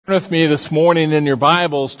With me this morning in your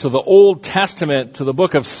Bibles to the Old Testament, to the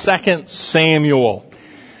book of 2 Samuel.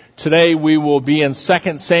 Today we will be in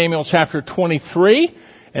 2 Samuel chapter 23,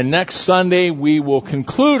 and next Sunday we will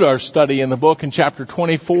conclude our study in the book in chapter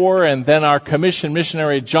 24, and then our commissioned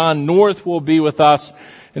missionary John North will be with us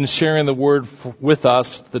and sharing the word with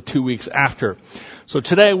us the 2 weeks after. So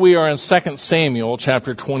today we are in 2 Samuel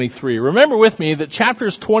chapter 23. Remember with me that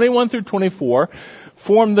chapters 21 through 24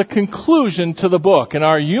 form the conclusion to the book. And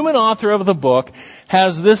our human author of the book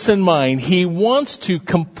has this in mind. He wants to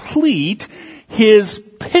complete his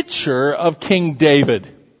picture of King David.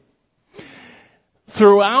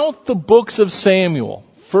 Throughout the books of Samuel,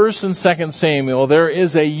 1st and 2nd Samuel, there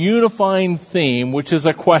is a unifying theme, which is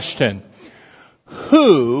a question.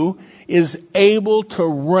 Who is able to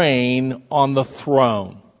reign on the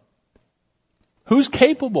throne? Who's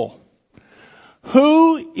capable?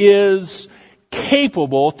 Who is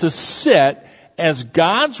capable to sit as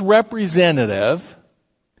God's representative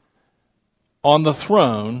on the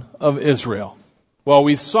throne of Israel? Well,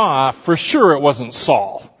 we saw for sure it wasn't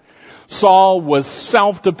Saul. Saul was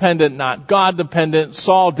self-dependent, not God-dependent.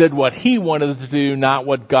 Saul did what he wanted to do, not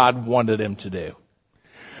what God wanted him to do.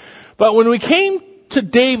 But when we came to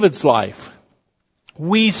David's life,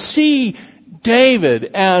 we see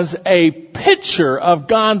David as a picture of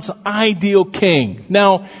God's ideal king.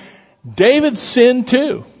 Now, David sinned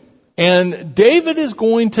too, and David is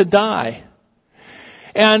going to die.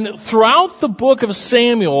 And throughout the book of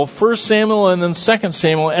Samuel, 1 Samuel and then 2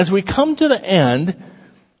 Samuel, as we come to the end,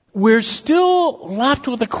 we're still left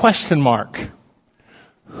with a question mark.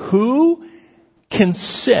 Who can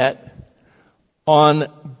sit on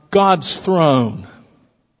God's throne?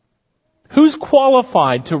 Who's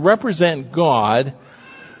qualified to represent God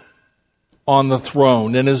on the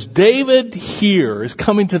throne? And as David here is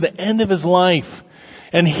coming to the end of his life,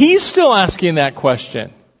 and he's still asking that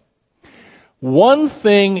question, one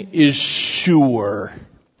thing is sure.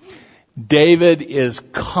 David is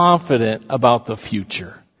confident about the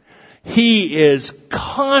future. He is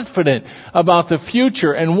confident about the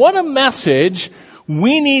future. And what a message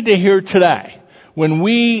we need to hear today. When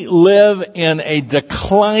we live in a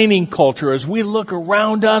declining culture, as we look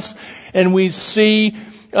around us and we see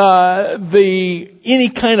any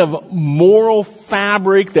kind of moral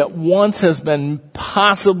fabric that once has been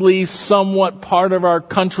possibly somewhat part of our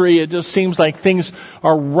country, it just seems like things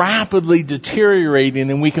are rapidly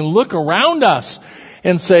deteriorating, and we can look around us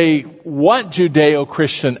and say, what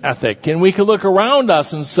Judeo-Christian ethic? And we can look around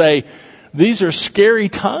us and say, these are scary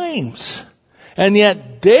times. And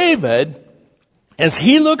yet David, as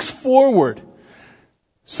he looks forward,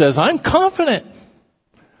 says, I'm confident.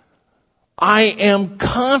 I am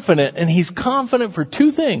confident. And he's confident for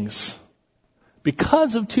two things.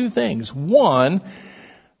 Because of two things. One,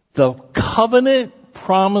 the covenant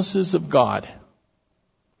promises of God.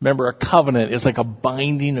 Remember, a covenant is like a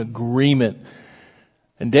binding agreement.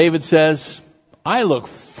 And David says, I look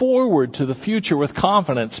forward to the future with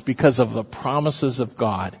confidence because of the promises of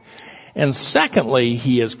God. And secondly,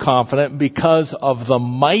 he is confident because of the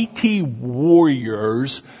mighty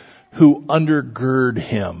warriors who undergird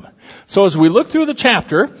him. So as we look through the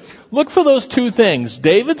chapter, look for those two things.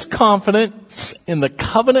 David's confidence in the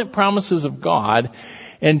covenant promises of God,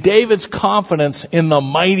 and David's confidence in the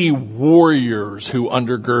mighty warriors who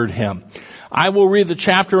undergird him. I will read the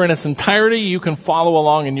chapter in its entirety. You can follow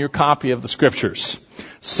along in your copy of the scriptures.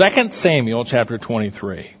 2 Samuel chapter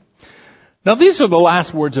 23. Now these are the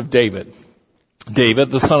last words of David. David,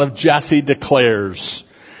 the son of Jesse, declares,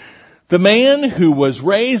 the man who was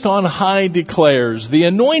raised on high declares, the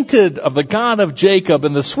anointed of the God of Jacob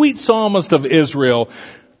and the sweet psalmist of Israel,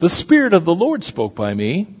 the Spirit of the Lord spoke by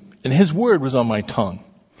me, and his word was on my tongue.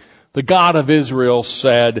 The God of Israel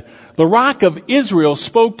said, the Rock of Israel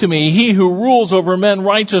spoke to me. He who rules over men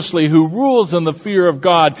righteously, who rules in the fear of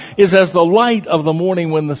God, is as the light of the morning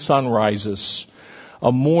when the sun rises.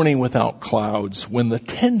 A morning without clouds, when the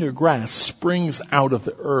tender grass springs out of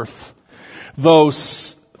the earth, though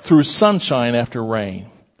through sunshine after rain.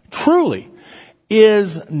 Truly,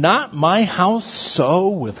 is not my house so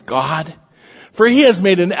with God? For he has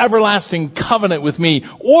made an everlasting covenant with me,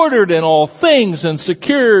 ordered in all things and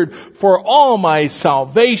secured for all my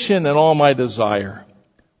salvation and all my desire.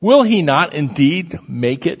 Will he not indeed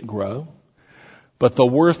make it grow? But the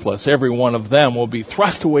worthless, every one of them, will be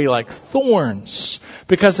thrust away like thorns,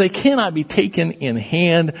 because they cannot be taken in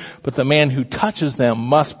hand, but the man who touches them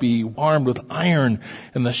must be armed with iron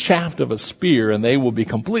and the shaft of a spear, and they will be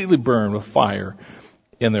completely burned with fire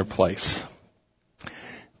in their place.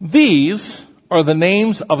 These are the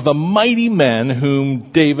names of the mighty men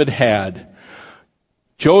whom David had: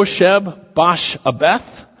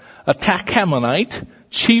 Josheb-Bashabeth, a Tachamonite,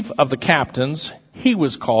 chief of the captains. He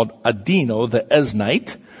was called Adino the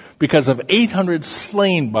Eznite, because of 800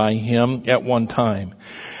 slain by him at one time.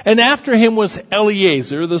 And after him was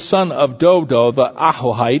Eleazar, the son of Dodo the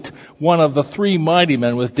Ahohite, one of the 3 mighty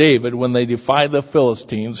men with David when they defied the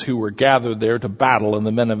Philistines who were gathered there to battle and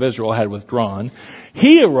the men of Israel had withdrawn.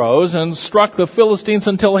 He arose and struck the Philistines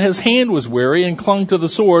until his hand was weary and clung to the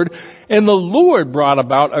sword. And the Lord brought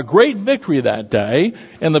about a great victory that day,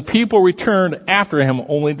 and the people returned after him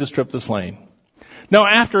only to strip the slain. Now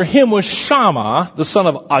after him was Shammah, the son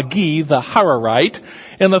of Agi, the Hararite,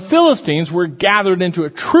 and the Philistines were gathered into a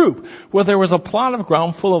troop where there was a plot of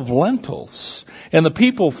ground full of lentils. And the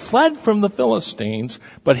people fled from the Philistines,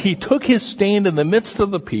 but he took his stand in the midst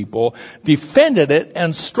of the people, defended it,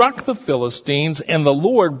 and struck the Philistines, and the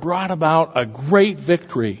Lord brought about a great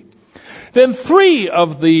victory. Then 3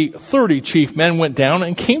 of the 30 chief men went down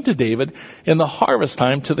and came to David in the harvest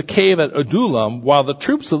time to the cave at Adullam, while the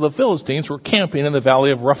troops of the Philistines were camping in the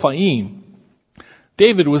valley of Rephaim.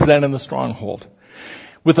 David was then in the stronghold,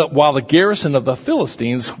 while the garrison of the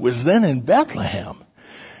Philistines was then in Bethlehem.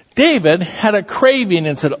 David had a craving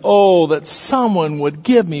and said, "Oh, that someone would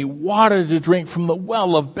give me water to drink from the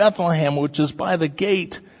well of Bethlehem, which is by the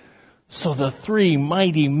gate." So the 3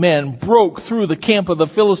 mighty men broke through the camp of the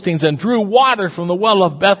Philistines and drew water from the well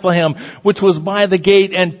of Bethlehem, which was by the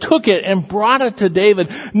gate, and took it and brought it to David.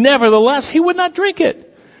 Nevertheless, he would not drink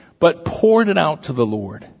it, but poured it out to the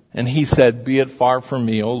Lord. And he said, "Be it far from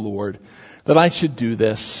me, O Lord, that I should do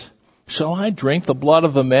this. Shall I drink the blood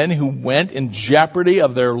of the men who went in jeopardy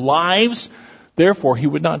of their lives?" Therefore he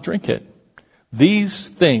would not drink it. These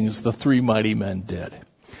things the 3 mighty men did.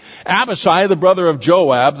 Abishai, the brother of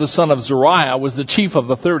Joab, the son of Zeruiah, was the chief of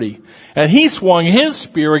the 30. And he swung his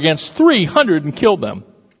spear against 300 and killed them,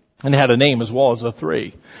 and had a name as well as the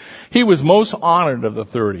 3. He was most honored of the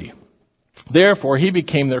 30. Therefore he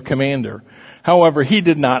became their commander. However, he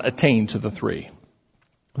did not attain to the 3.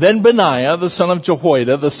 Then Benaiah, the son of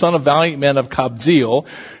Jehoiada, the son of valiant men of Kabzeel,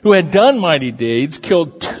 who had done mighty deeds,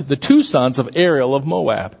 killed the 2 sons of Ariel of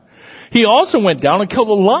Moab. He also went down and killed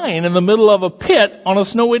a lion in the middle of a pit on a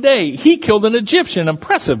snowy day. He killed an Egyptian,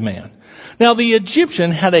 impressive man. Now the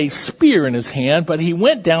Egyptian had a spear in his hand, but he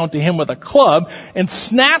went down to him with a club and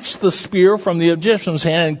snatched the spear from the Egyptian's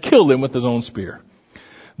hand and killed him with his own spear.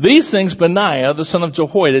 These things Benaiah, the son of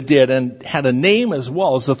Jehoiada, did, and had a name as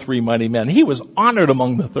well as the 3 mighty men. He was honored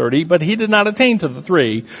among the 30, but he did not attain to the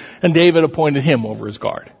 3, and David appointed him over his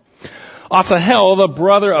guard. Asahel, the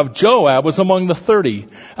brother of Joab, was among the 30.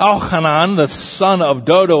 Elhanan, the son of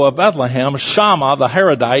Dodo of Bethlehem, Shammah the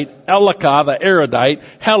Harodite, Elikah the Arodite,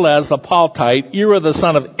 Helez the Paltite, Ira the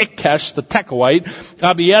son of Ikkesh the Tekoite,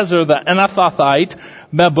 Abiezer the Anathothite,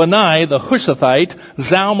 Mebunai the Hushathite,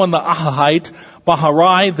 Zalman the Ahahite,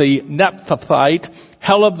 Baharai the Nephthathite,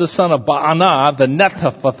 Heleb the son of Baanah the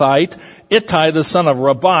Netophathite, Ittai the son of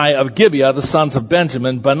Rabbi of Gibeah, the sons of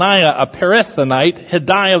Benjamin, Benaiah a Perithonite,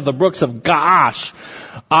 Hiddai of the brooks of Gaash,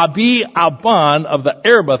 Abi Aban of the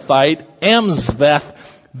Arbathite, Amzveth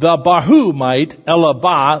the Barhumite,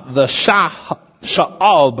 Elabah the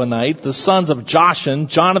Sha'albanite, the sons of Joshan,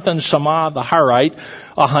 Jonathan Shammah the Harite,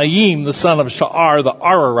 Ahayim the son of Sha'ar the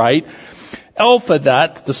Ararite,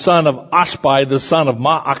 Elphadat the son of Ashbai the son of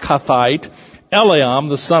Ma'akathite, Eliam,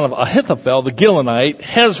 the son of Ahithophel, the Gilonite,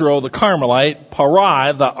 Hezro, the Carmelite,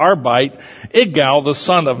 Parai, the Arbite, Igal, the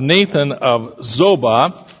son of Nathan of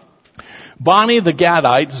Zobah, Bani, the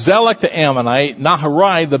Gadite, Zelek, the Ammonite,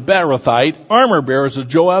 Naharai, the Beerothite, armor bearers of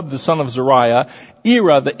Joab, the son of Zeruiah,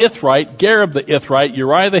 Ira, the Ithrite, Gareb, the Ithrite,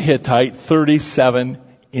 Uriah, the Hittite, 37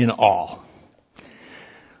 in all.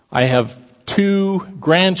 I have 2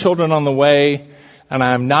 grandchildren on the way, and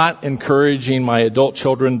I'm not encouraging my adult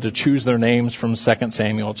children to choose their names from 2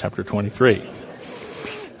 Samuel chapter 23.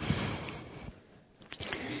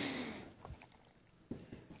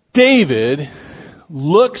 David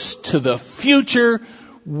looks to the future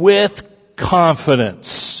with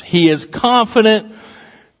confidence. He is confident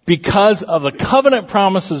because of the covenant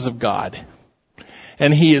promises of God.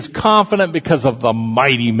 And he is confident because of the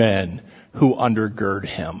mighty men who undergird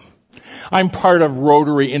him. I'm part of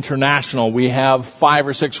Rotary International. We have 5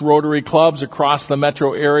 or 6 Rotary clubs across the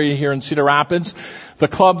metro area here in Cedar Rapids. The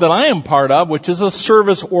club that I am part of, which is a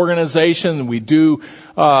service organization, we do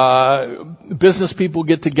business people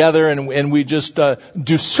get together and we just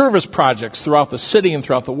do service projects throughout the city and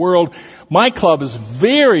throughout the world. My club is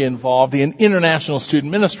very involved in international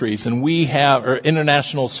student ministries, and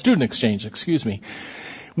international student exchange, excuse me.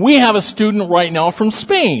 We have a student right now from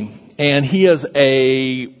Spain, and he is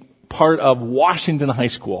a part of Washington High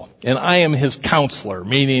School, and I am his counselor,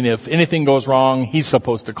 meaning if anything goes wrong, he's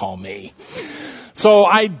supposed to call me. So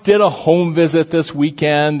I did a home visit this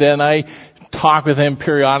weekend, and I talked with him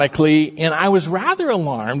periodically, and I was rather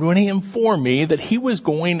alarmed when he informed me that he was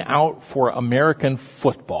going out for American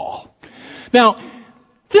football. Now,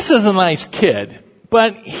 this is a nice kid,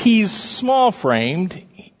 but he's small-framed,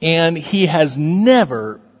 and he has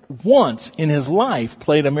never once in his life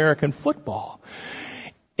played American football.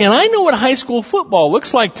 And I know what high school football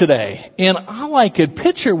looks like today. And all I could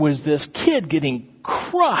picture was this kid getting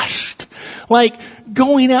crushed. Like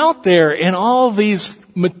going out there and all these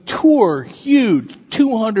mature, huge,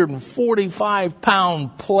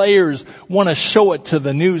 245-pound players want to show it to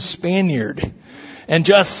the new Spaniard and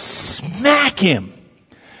just smack him.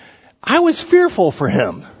 I was fearful for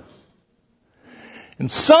him. And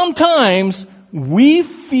sometimes we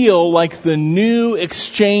feel like the new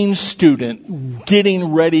exchange student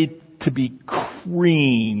getting ready to be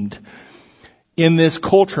creamed in this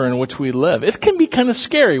culture in which we live. It can be kind of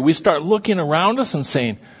scary. We start looking around us and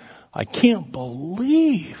saying, I can't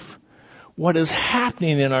believe what is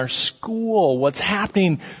happening in our school, what's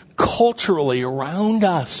happening culturally around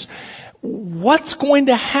us. What's going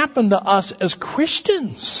to happen to us as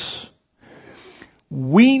Christians?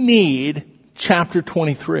 We need chapter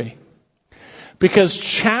 23. Because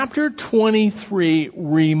chapter 23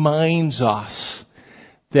 reminds us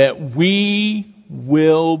that we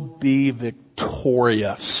will be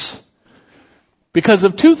victorious. Because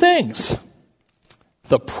of two things.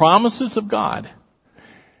 The promises of God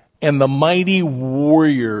and the mighty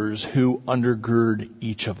warriors who undergird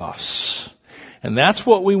each of us. And that's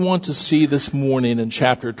what we want to see this morning in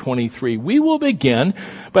chapter 23. We will begin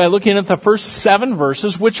by looking at the first 7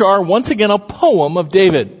 verses, which are once again a poem of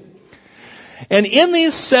David. And in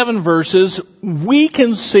these 7 verses, we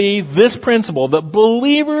can see this principle, that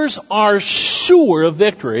believers are sure of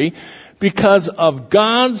victory because of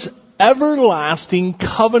God's everlasting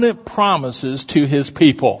covenant promises to His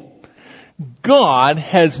people. God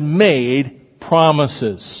has made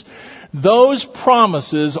promises. Those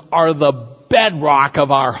promises are the bedrock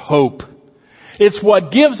of our hope. It's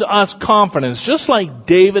what gives us confidence, just like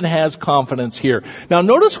David has confidence here. Now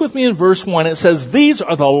notice with me in verse 1, it says, these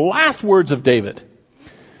are the last words of David.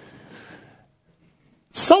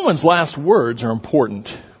 Someone's last words are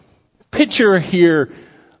important. Picture here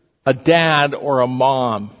a dad or a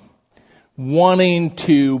mom wanting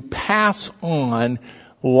to pass on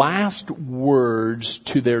last words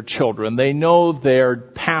to their children. They know their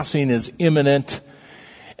passing is imminent,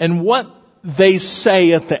 and what they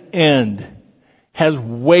say at the end has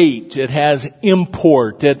weight, it has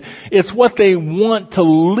import, it's what they want to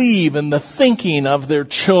leave in the thinking of their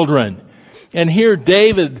children. And here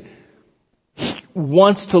David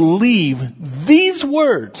wants to leave these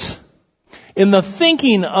words in the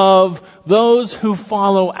thinking of those who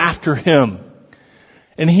follow after him.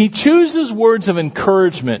 And he chooses words of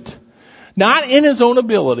encouragement, not in his own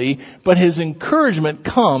ability, but his encouragement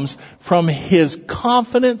comes from his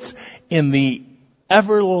confidence in the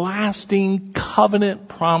everlasting covenant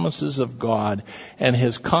promises of God and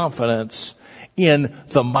his confidence in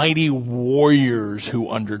the mighty warriors who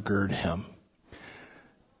undergird him.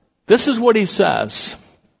 This is what he says.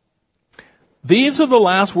 These are the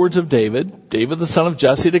last words of David. David, the son of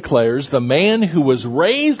Jesse, declares, the man who was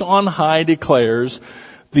raised on high declares,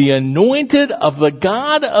 the anointed of the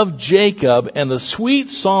God of Jacob and the sweet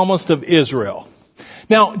psalmist of Israel.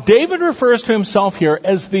 Now, David refers to himself here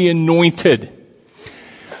as the anointed.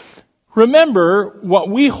 Remember, what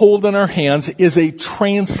we hold in our hands is a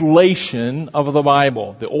translation of the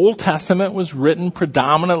Bible. The Old Testament was written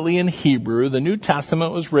predominantly in Hebrew. The New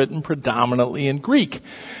Testament was written predominantly in Greek.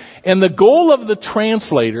 And the goal of the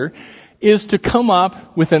translator is to come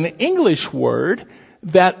up with an English word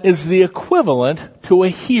that is the equivalent to a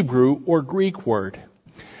Hebrew or Greek word.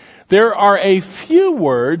 There are a few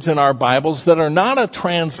words in our Bibles that are not a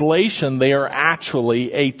translation, they are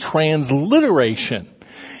actually a transliteration.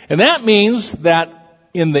 And that means that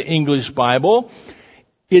in the English Bible,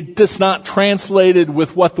 it is not translated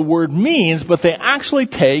with what the word means, but they actually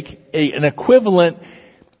take an equivalent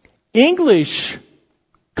English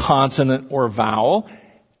consonant or vowel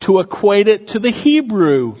to equate it to the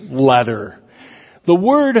Hebrew letter. The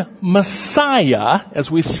word Messiah,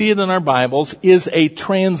 as we see it in our Bibles, is a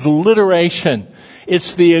transliteration.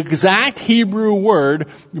 It's the exact Hebrew word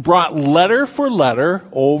brought letter for letter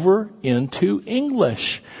over into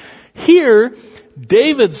English. Here,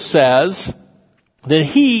 David says that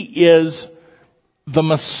he is the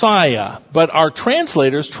Messiah, but our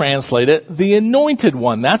translators translate it the anointed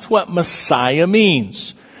one. That's what Messiah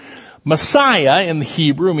means. Messiah in the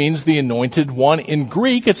Hebrew means the anointed one. In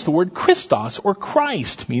Greek, it's the word Christos or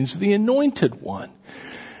Christ, means the anointed one.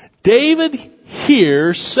 David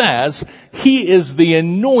here says he is the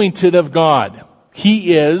anointed of God.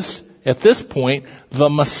 He is, at this point, the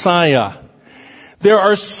Messiah. There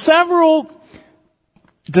are several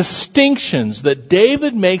distinctions that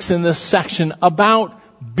David makes in this section about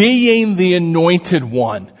being the anointed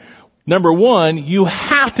one. Number one, you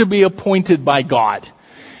have to be appointed by God.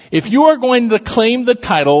 If you are going to claim the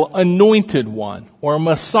title Anointed One or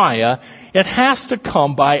Messiah, it has to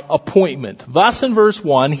come by appointment. Thus in verse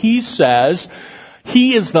 1, he says,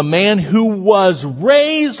 he is the man who was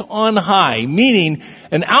raised on high, meaning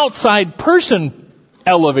an outside person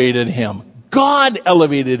elevated him. God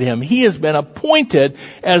elevated him. He has been appointed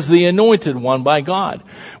as the Anointed One by God.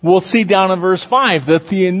 We'll see down in verse 5 that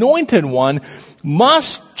the Anointed One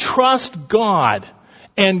must trust God,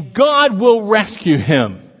 and God will rescue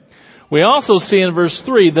him. We also see in verse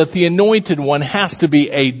 3 that the Anointed One has to be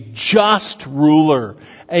a just ruler,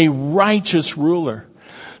 a righteous ruler.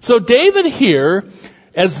 So David here,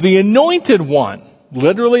 as the Anointed One,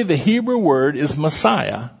 literally the Hebrew word is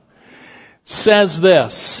Messiah, says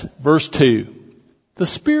this, verse 2, the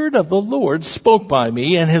Spirit of the Lord spoke by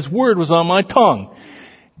me, and His word was on my tongue.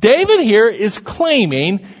 David here is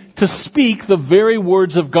claiming to speak the very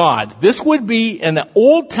words of God. This would be an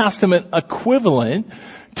Old Testament equivalent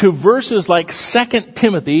to verses like 2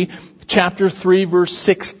 Timothy chapter 3 verse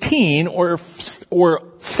 16 or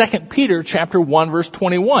 2 Peter chapter 1 verse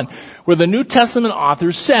 21, where the New Testament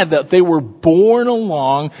authors said that they were borne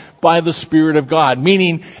along by the Spirit of God.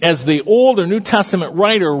 Meaning, as the Old or New Testament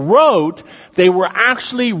writer wrote, they were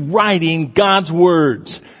actually writing God's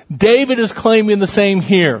words. David is claiming the same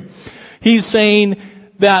here. He's saying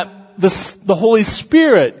that the Holy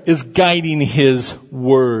Spirit is guiding his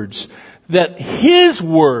words. That his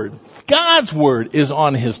word, God's word, is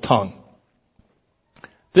on his tongue.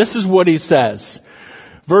 This is what he says.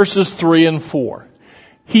 Verses 3 and 4.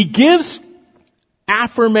 He gives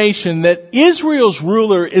affirmation that Israel's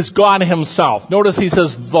ruler is God himself. Notice he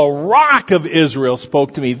says, the rock of Israel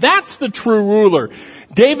spoke to me. That's the true ruler.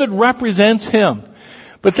 David represents him.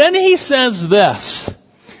 But then he says this,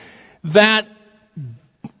 that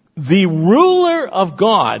the ruler of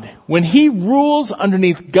God, when he rules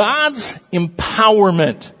underneath God's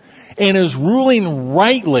empowerment and is ruling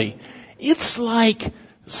rightly, it's like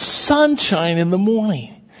sunshine in the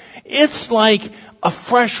morning. It's like a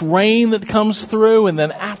fresh rain that comes through, and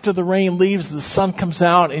then after the rain leaves, the sun comes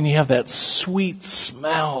out and you have that sweet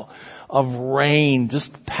smell of rain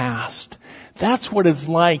just past. That's what it's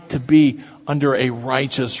like to be under a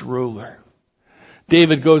righteous ruler.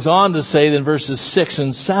 David goes on to say in verses 6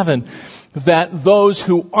 and 7 that those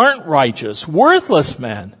who aren't righteous, worthless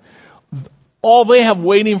men, all they have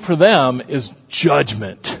waiting for them is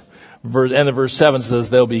judgment. And the verse 7 says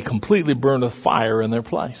they'll be completely burned with fire in their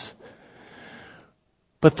place.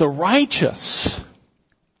 But the righteous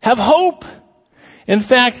have hope. In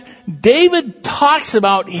fact, David talks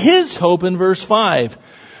about his hope in verse 5.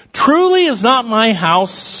 Truly is not my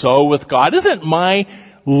house so with God. Isn't my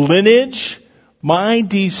lineage, my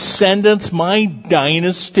descendants, my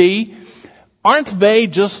dynasty, aren't they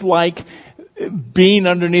just like being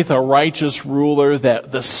underneath a righteous ruler,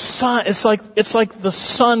 that the sun, it's like the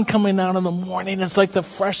sun coming out in the morning. It's like the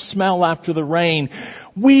fresh smell after the rain.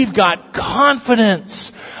 We've got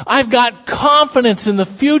confidence. I've got confidence in the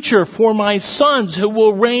future for my sons who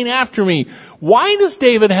will reign after me. Why does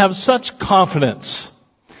David have such confidence?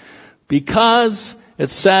 Because it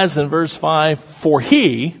says in verse 5, for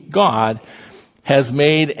he, God, has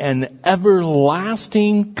made an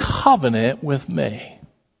everlasting covenant with me.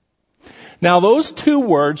 Now those two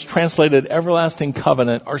words translated everlasting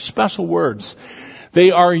covenant are special words. They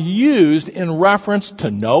are used in reference to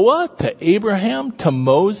Noah, to Abraham, to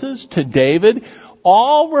Moses, to David,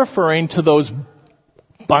 all referring to those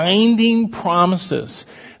binding promises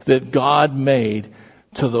that God made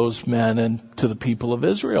to those men and to the people of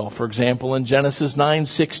Israel. For example, in Genesis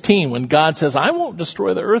 9:16, when God says, I won't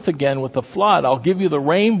destroy the earth again with the flood, I'll give you the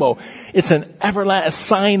rainbow. It's a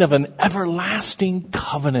sign of an everlasting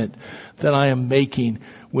covenant that I am making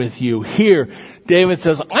with you. Here, David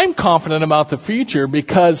says, I'm confident about the future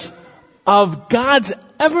because of God's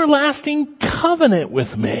everlasting covenant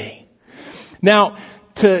with me. Now,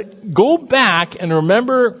 to go back and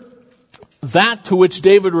remember that to which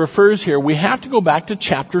David refers here, we have to go back to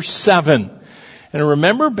chapter 7. And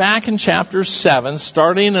remember back in chapter 7,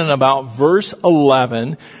 starting in about verse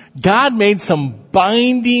 11, God made some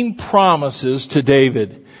binding promises to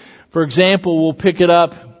David. For example, we'll pick it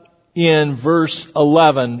up in verse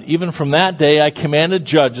 11, even from that day I commanded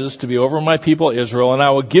judges to be over my people Israel, and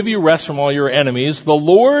I will give you rest from all your enemies. The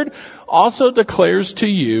Lord also declares to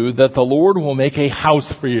you that the Lord will make a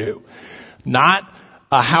house for you. Not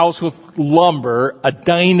a house with lumber, a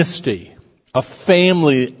dynasty, a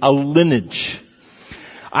family, a lineage.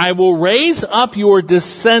 I will raise up your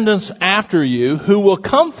descendants after you, who will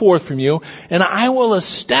come forth from you, and I will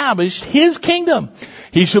establish his kingdom.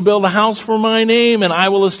 He shall build a house for my name, and I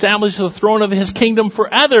will establish the throne of his kingdom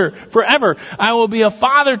forever. I will be a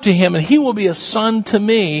father to him, and he will be a son to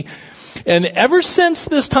me. And ever since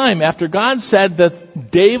this time, after God said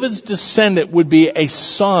that David's descendant would be a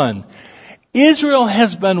son, Israel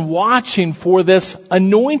has been watching for this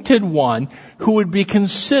anointed one who would be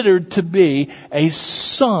considered to be a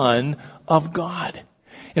son of God.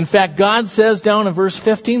 In fact, God says down in verse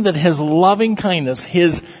 15 that his loving kindness,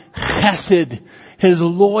 his chesed, his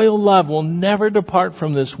loyal love will never depart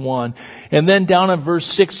from this one. And then down in verse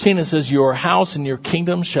 16 it says, your house and your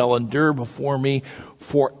kingdom shall endure before me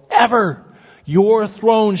forever. Your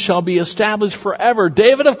throne shall be established forever.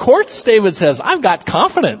 David, of course, David says, I've got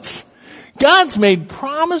confidence. God's made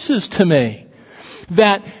promises to me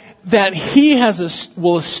that he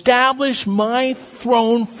will establish my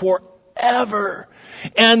throne forever.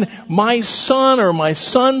 And my son or my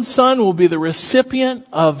son's son will be the recipient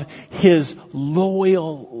of his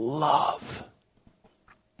loyal love.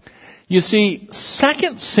 You see,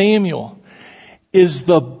 2 Samuel is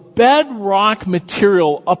the bedrock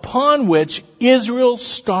material upon which Israel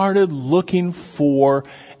started looking for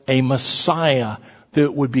a Messiah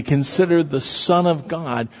that would be considered the Son of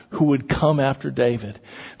God who would come after David.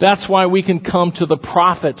 That's why we can come to the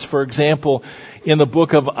prophets, for example, in the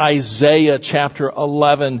book of Isaiah chapter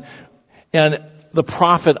 11. And the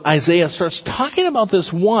prophet Isaiah starts talking about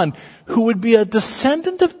this one who would be a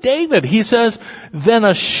descendant of David. He says, then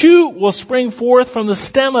a shoot will spring forth from the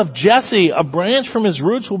stem of Jesse. A branch from his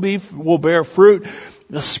roots will bear fruit.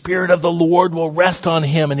 The Spirit of the Lord will rest on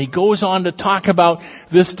him. And he goes on to talk about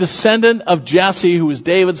this descendant of Jesse, who is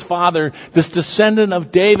David's father, this descendant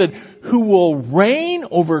of David, who will reign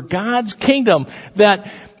over God's kingdom,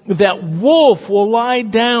 that wolf will lie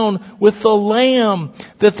down with the lamb,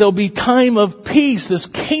 that there'll be time of peace, this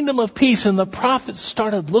kingdom of peace. And the prophets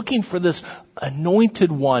started looking for this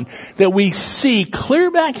anointed one that we see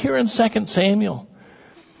clear back here in 2 Samuel.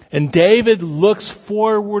 And David looks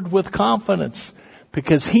forward with confidence,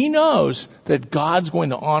 because he knows that God's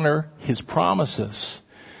going to honor his promises,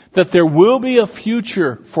 that there will be a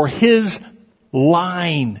future for his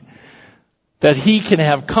line, that he can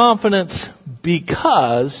have confidence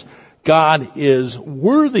because God is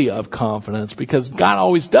worthy of confidence, because God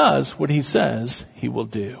always does what he says he will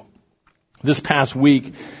do. This past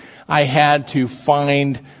week, I had to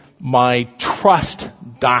find my trust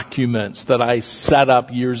documents that I set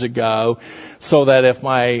up years ago, so that if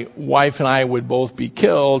my wife and I would both be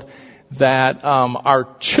killed, that our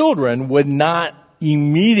children would not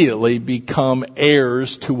immediately become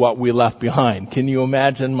heirs to what we left behind. Can you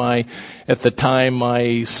imagine at the time,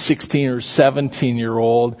 my 16 or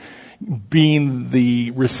 17-year-old being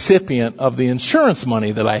the recipient of the insurance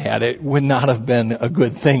money that I had? It would not have been a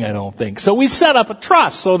good thing, I don't think. So we set up a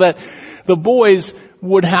trust so that the boys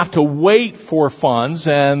would have to wait for funds,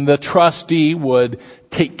 and the trustee would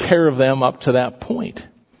take care of them up to that point.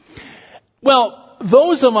 Well,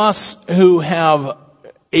 those of us who have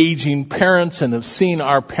aging parents and have seen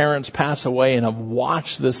our parents pass away and have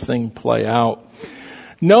watched this thing play out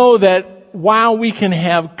know that while we can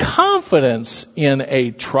have confidence in a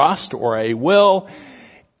trust or a will,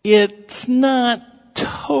 it's not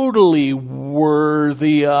totally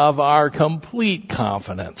worthy of our complete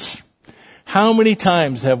confidence. How many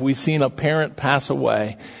times have we seen a parent pass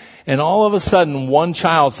away, and all of a sudden one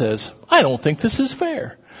child says, I don't think this is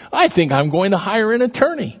fair. I think I'm going to hire an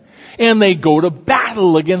attorney. And they go to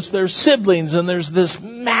battle against their siblings, and there's this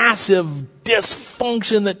massive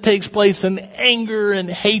dysfunction that takes place, and anger and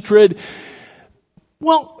hatred.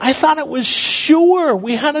 Well, I thought it was sure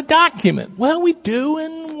we had a document. Well, we do,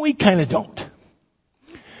 and we kind of don't.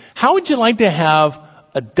 How would you like to have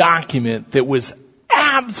a document that was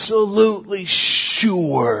absolutely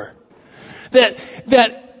sure that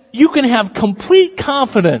you can have complete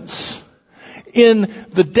confidence in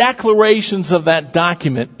the declarations of that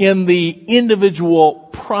document, in the individual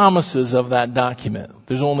promises of that document?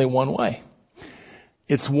 There's only one way.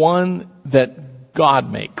 It's one that God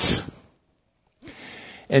makes.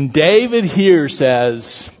 And David here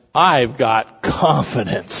says, I've got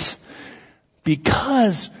confidence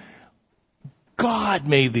because God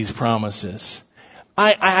made these promises.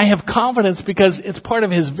 I have confidence because it's part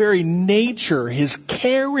of His very nature, His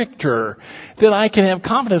character, that I can have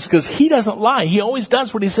confidence because He doesn't lie. He always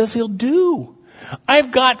does what He says He'll do.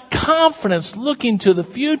 I've got confidence looking to the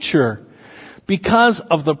future because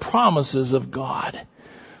of the promises of God.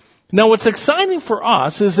 Now, what's exciting for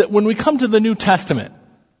us is that when we come to the New Testament,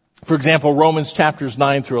 for example, Romans chapters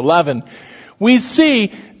 9 through 11, we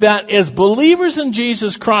see that as believers in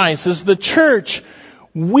Jesus Christ, as the church,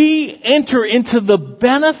 we enter into the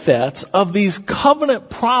benefits of these covenant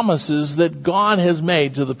promises that God has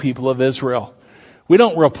made to the people of Israel. We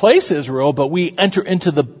don't replace Israel, but we enter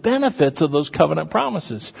into the benefits of those covenant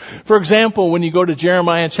promises. For example, when you go to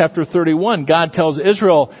Jeremiah chapter 31, God tells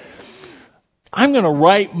Israel, I'm going to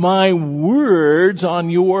write my words on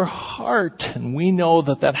your heart. And we know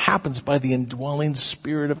that that happens by the indwelling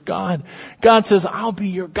Spirit of God. God says, I'll be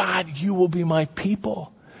your God. You will be my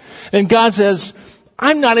people. And God says,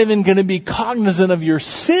 I'm not even going to be cognizant of your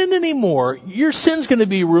sin anymore. Your sin's going to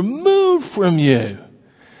be removed from you.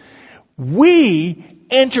 We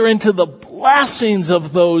enter into the blessings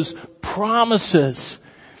of those promises.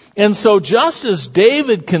 And so just as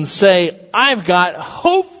David can say, I've got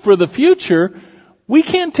hope for the future, we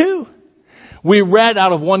can too. We read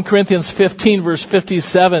out of 1 Corinthians 15 verse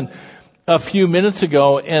 57 a few minutes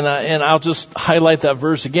ago, and I'll just highlight that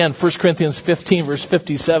verse again. 1 Corinthians 15 verse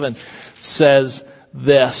 57 says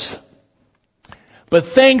this, but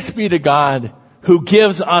thanks be to God who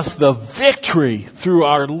gives us the victory through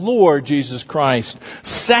our Lord Jesus Christ.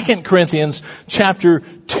 2 Corinthians chapter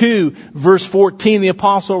 2 verse 14, the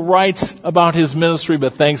apostle writes about his ministry,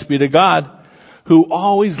 but thanks be to God who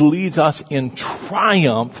always leads us in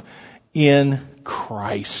triumph in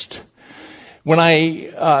Christ. When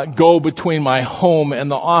I go between my home and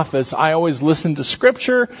the office, I always listen to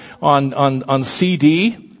scripture on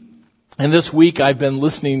CD. And this week I've been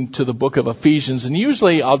listening to the book of Ephesians, and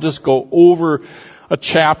usually I'll just go over a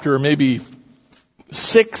chapter maybe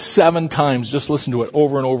 6-7 times, just listen to it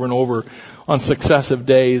over and over and over on successive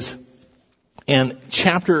days. And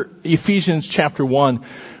Ephesians chapter 1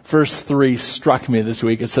 verse 3 struck me this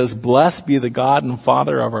week. It says, blessed be the God and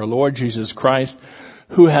Father of our Lord Jesus Christ,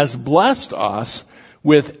 who has blessed us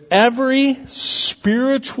with every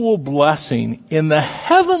spiritual blessing in the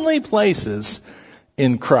heavenly places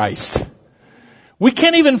in Christ. We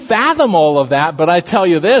can't even fathom all of that, but I tell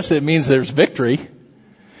you this, it means there's victory.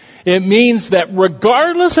 It means that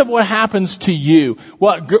regardless of what happens to you,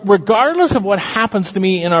 regardless of what happens to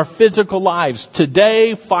me in our physical lives,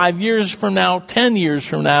 today, 5 years from now, 10 years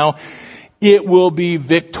from now, it will be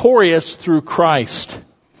victorious through Christ.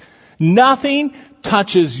 Nothing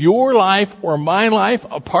touches your life or my life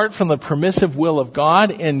apart from the permissive will of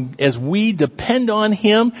God, and as we depend on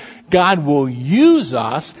Him, God will use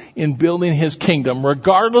us in building His kingdom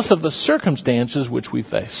regardless of the circumstances which we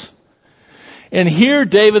face. And here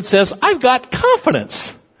David says, I've got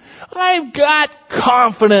confidence. I've got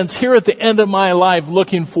confidence here at the end of my life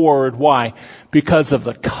looking forward. Why? Because of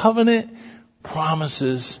the covenant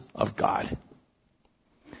promises of God.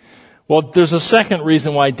 Well, there's a second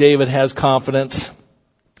reason why David has confidence,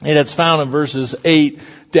 and it's found in verses 8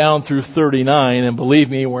 down through 39. And believe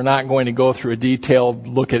me, we're not going to go through a detailed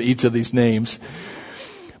look at each of these names.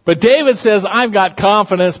 But David says, I've got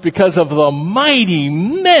confidence because of the mighty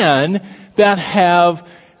men that have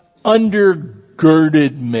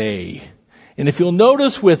undergirded me. And if you'll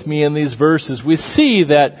notice with me in these verses, we see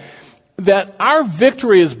that our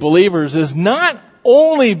victory as believers is not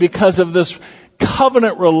only because of this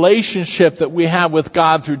covenant relationship that we have with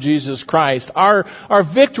God through Jesus Christ. Our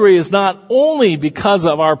victory is not only because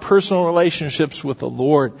of our personal relationships with the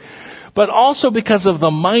Lord, but also because of the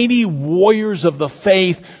mighty warriors of the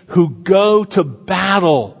faith who go to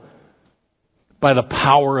battle by the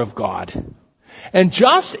power of God. And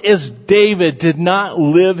just as David did not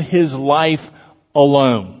live his life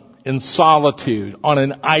alone, in solitude, on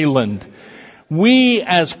an island, we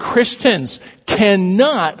as Christians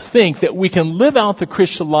cannot think that we can live out the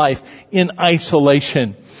Christian life in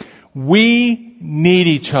isolation. We need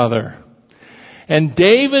each other. And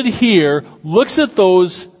David here looks at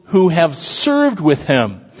those who have served with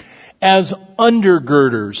him as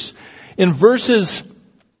undergirders.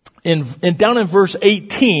 Down in verse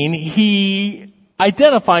 18, he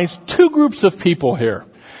identifies two groups of people here.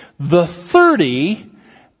 The 30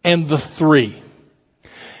 and the 3.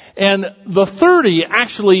 And the 30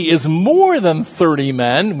 actually is more than 30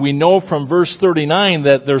 men. We know from verse 39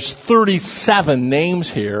 that there's 37 names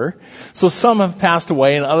here. So some have passed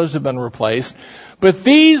away and others have been replaced. But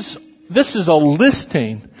this is a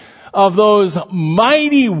listing of those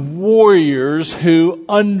mighty warriors who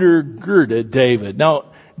undergirded David. Now,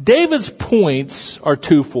 David's points are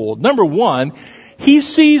twofold. Number one, he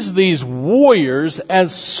sees these warriors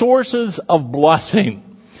as sources of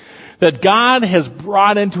blessing that God has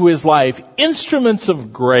brought into his life, instruments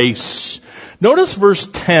of grace. Notice verse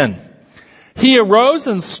 10. He arose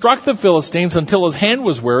and struck the Philistines until his hand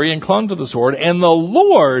was weary and clung to the sword, and the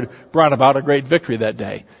Lord brought about a great victory that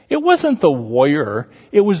day. It wasn't the warrior,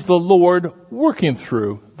 it was the Lord working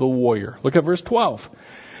through the warrior. Look at verse 12.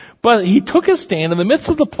 But he took his stand in the midst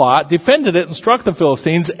of the plot, defended it, and struck the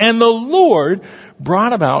Philistines, and the Lord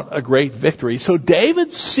brought about a great victory. So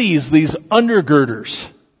David sees these undergirders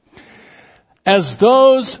as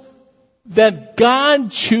those that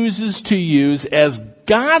God chooses to use as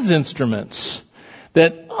God's instruments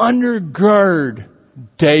that undergird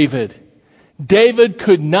David. David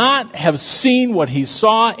could not have seen what he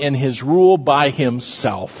saw in his rule by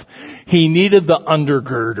himself. He needed the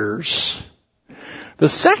undergirders. The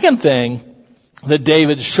second thing that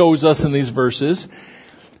David shows us in these verses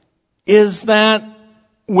is that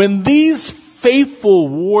when these faithful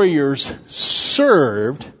warriors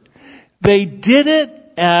served, they did it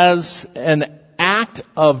as an act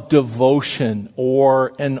of devotion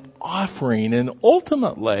or an offering. And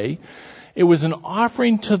ultimately, it was an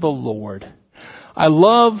offering to the Lord. I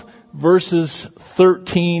love verses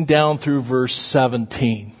 13 down through verse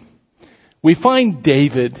 17. We find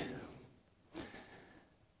David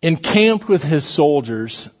encamped with his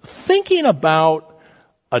soldiers thinking about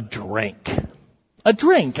a drink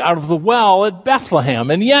out of the well at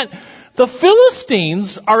Bethlehem. And yet the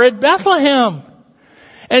Philistines are at Bethlehem.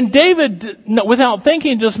 And David, without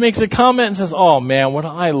thinking, just makes a comment and says, oh man, would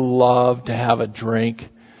I love to have a drink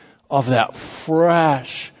of that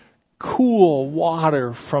fresh, cool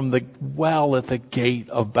water from the well at the gate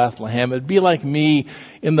of Bethlehem. It'd be like me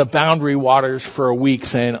in the Boundary Waters for a week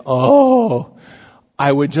saying, oh, I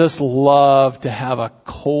would just love to have a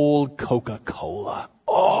cold Coca-Cola.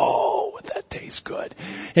 Oh, would that taste good.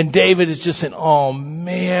 And David is just saying, oh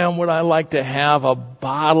man, would I like to have a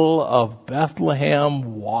bottle of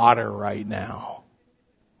Bethlehem water right now.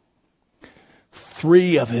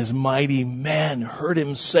 3 of his mighty men heard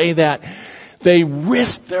him say that. They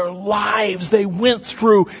risked their lives. They went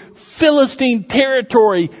through Philistine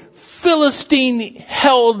territory. Philistine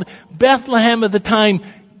held Bethlehem at the time,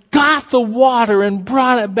 got the water and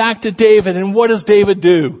brought it back to David. And what does David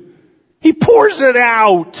do? He pours it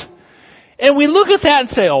out. And we look at that and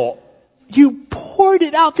say, oh, you poured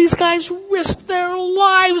it out. These guys risked their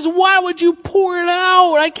lives. Why would you pour it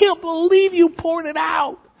out? I can't believe you poured it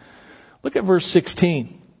out. Look at verse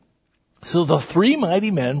 16. So the 3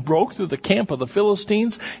 mighty men broke through the camp of the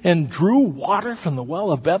Philistines and drew water from the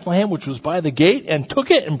well of Bethlehem, which was by the gate, and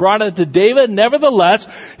took it and brought it to David. Nevertheless,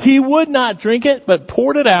 he would not drink it, but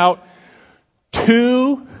poured it out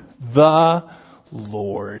to the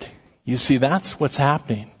Lord. You see, that's what's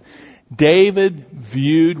happening. David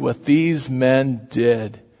viewed what these men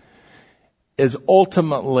did as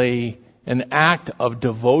ultimately an act of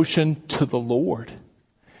devotion to the Lord.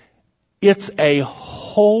 It's a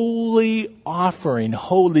holy offering.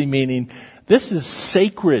 Holy meaning this is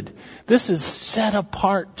sacred. This is set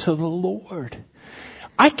apart to the Lord.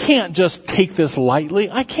 I can't just take this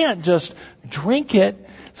lightly. I can't just drink it.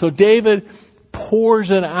 So David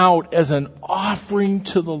pours it out as an offering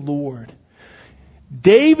to the Lord.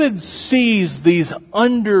 David sees these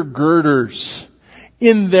undergirders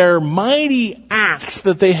in their mighty acts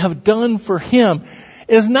that they have done for him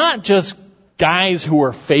as not just guys who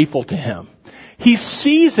are faithful to him. He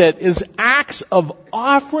sees it as acts of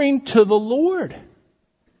offering to the Lord.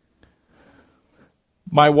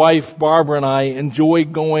 My wife Barbara and I enjoy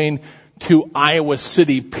going to Iowa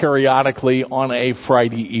City periodically on a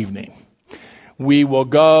Friday evening. We will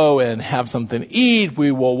go and have something to eat.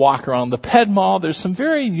 We will walk around the Ped Mall. There's some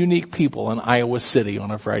very unique people in Iowa City on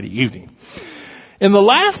a Friday evening. In the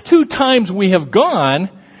last 2 times we have gone,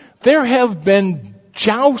 there have been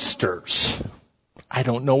jousters. I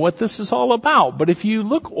don't know what this is all about, but if you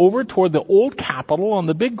look over toward the old Capitol on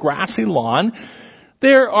the big grassy lawn,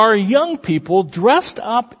 there are young people dressed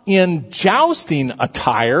up in jousting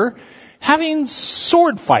attire having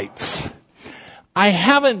sword fights. I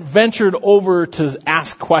haven't ventured over to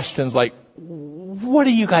ask questions like, what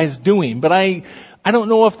are you guys doing? But I don't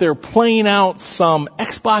know if they're playing out some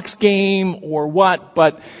Xbox game or what,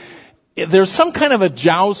 but there's some kind of a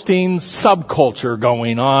jousting subculture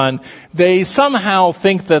going on. They somehow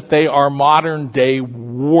think that they are modern day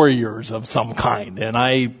warriors of some kind. And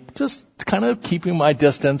I just kind of keeping my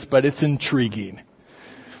distance, but it's intriguing.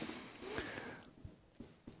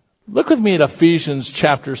 Look with me at Ephesians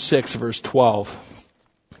chapter 6, verse 12.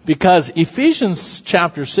 Because Ephesians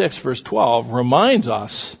chapter 6 verse 12 reminds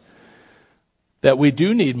us that we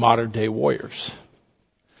do need modern day warriors.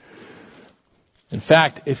 In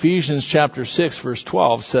fact, Ephesians chapter 6 verse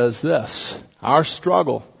 12 says this: our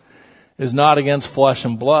struggle is not against flesh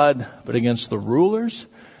and blood, but against the rulers,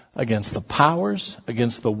 against the powers,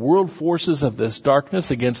 against the world forces of this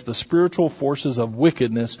darkness, against the spiritual forces of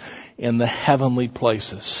wickedness in the heavenly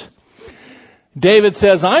places. David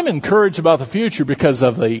says, I'm encouraged about the future because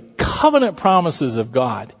of the covenant promises of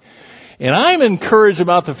God. And I'm encouraged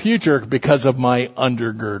about the future because of my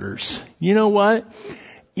undergirders. You know what?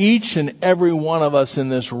 Each and every one of us in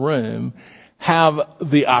this room have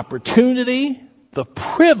the opportunity, the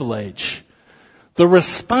privilege, the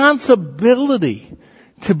responsibility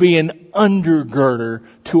to be an undergirder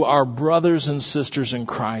to our brothers and sisters in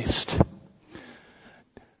Christ.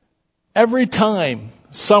 Every time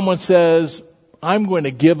someone says, I'm going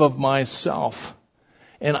to give of myself,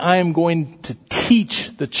 and I am going to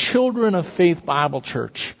teach the Children of Faith Bible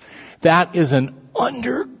Church, that is an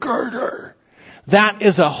undergirder. That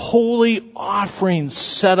is a holy offering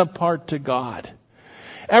set apart to God.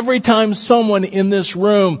 Every time someone in this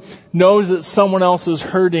room knows that someone else is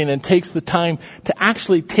hurting and takes the time to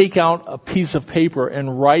actually take out a piece of paper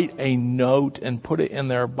and write a note and put it in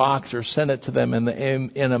their box or send it to them in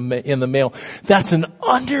the mail, that's an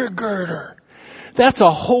undergirder. That's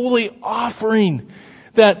a holy offering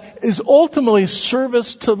that is ultimately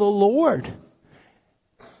service to the Lord.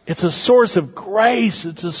 It's a source of grace.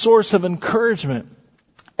 It's a source of encouragement.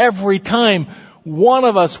 Every time one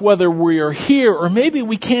of us, whether we are here or maybe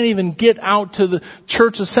we can't even get out to the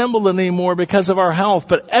church assembly anymore because of our health,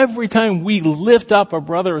 but every time we lift up a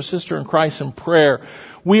brother or sister in Christ in prayer,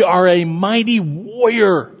 we are a mighty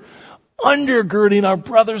warrior undergirding our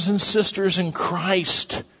brothers and sisters in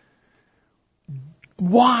Christ.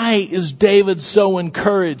 Why is David so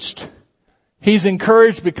encouraged? He's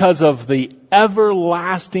encouraged because of the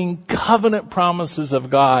everlasting covenant promises of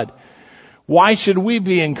God. Why should we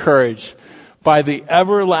be encouraged? By the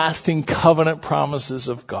everlasting covenant promises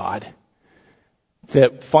of God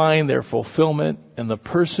that find their fulfillment in the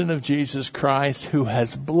person of Jesus Christ, who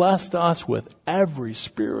has blessed us with every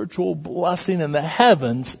spiritual blessing in the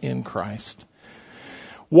heavens in Christ.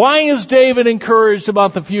 Why is David encouraged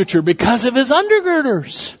about the future? Because of his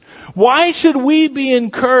undergirders. Why should we be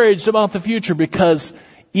encouraged about the future? Because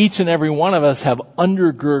each and every one of us have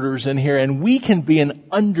undergirders in here, and we can be an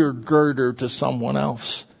undergirder to someone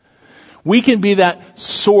else. We can be that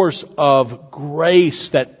source of grace,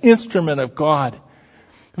 that instrument of God.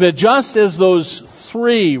 That just as those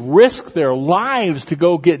three risked their lives to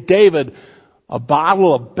go get David a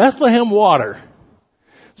bottle of Bethlehem water,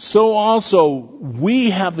 so also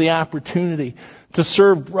we have the opportunity to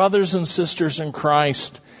serve brothers and sisters in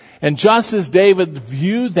Christ. And just as David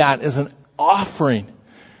viewed that as an offering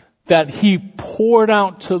that he poured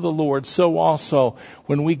out to the Lord, so also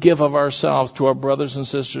when we give of ourselves to our brothers and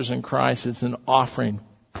sisters in Christ, it's an offering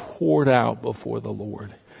poured out before the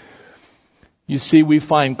Lord. You see, we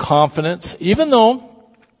find confidence, even though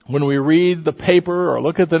when we read the paper or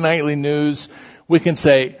look at the nightly news, we can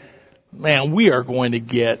say, man, we are going to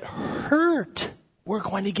get hurt. We're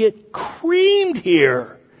going to get creamed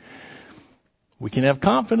here. We can have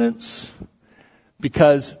confidence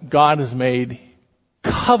because God has made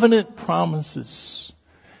covenant promises,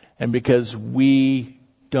 and because we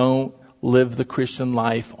don't live the Christian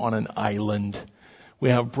life on an island. We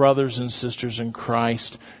have brothers and sisters in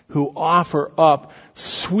Christ who offer up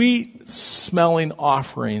sweet smelling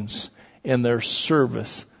offerings in their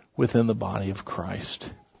service within the body of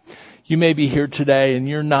Christ. You may be here today and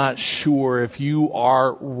you're not sure if you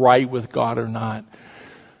are right with God or not.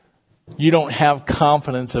 You don't have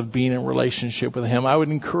confidence of being in relationship with Him. I would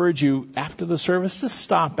encourage you, after the service, just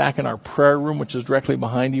stop back in our prayer room, which is directly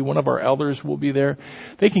behind you. One of our elders will be there.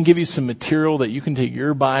 They can give you some material that you can take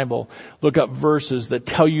your Bible, look up verses that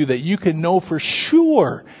tell you that you can know for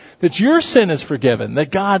sure that your sin is forgiven,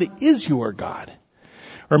 that God is your God.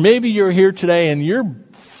 Or maybe you're here today and you're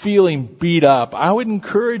feeling beat up. I would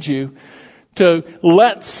encourage you to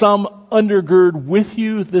let some undergird with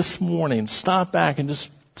you this morning. Stop back and just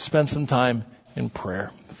spend some time in prayer.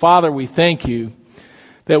 Father, we thank you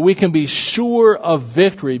that we can be sure of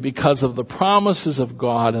victory because of the promises of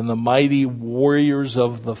God and the mighty warriors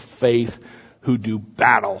of the faith who do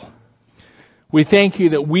battle. We thank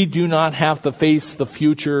you that we do not have to face the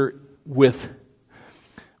future with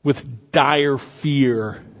dire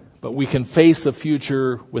fear, but we can face the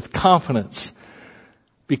future with confidence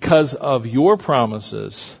because of your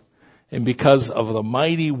promises and because of the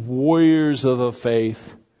mighty warriors of the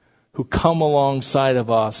faith who come alongside of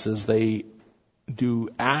us as they do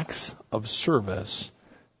acts of service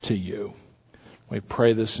to you. We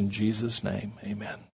pray this in Jesus' name. Amen.